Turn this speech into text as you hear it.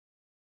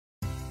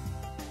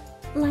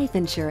Life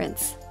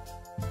insurance.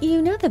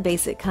 You know the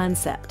basic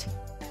concept.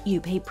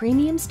 You pay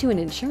premiums to an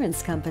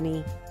insurance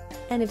company,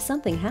 and if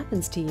something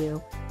happens to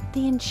you,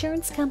 the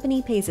insurance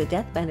company pays a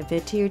death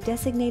benefit to your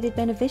designated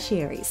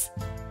beneficiaries.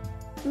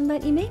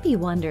 But you may be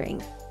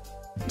wondering,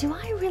 do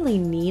I really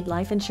need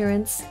life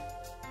insurance?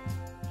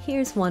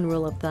 Here's one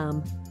rule of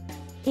thumb.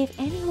 If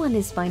anyone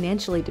is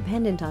financially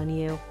dependent on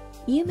you,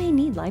 you may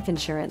need life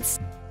insurance.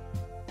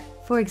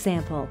 For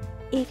example,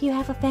 if you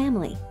have a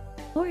family,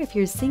 or if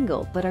you're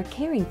single but are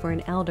caring for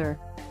an elder,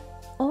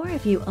 or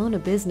if you own a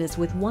business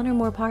with one or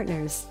more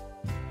partners,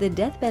 the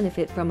death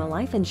benefit from a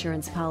life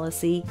insurance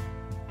policy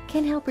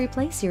can help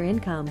replace your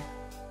income,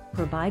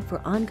 provide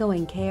for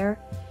ongoing care,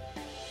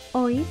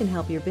 or even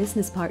help your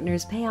business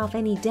partners pay off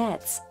any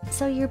debts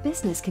so your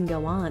business can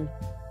go on.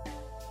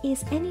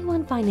 Is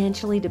anyone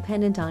financially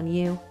dependent on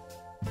you?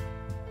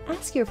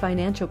 Ask your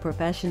financial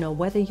professional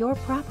whether you're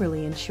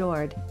properly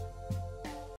insured.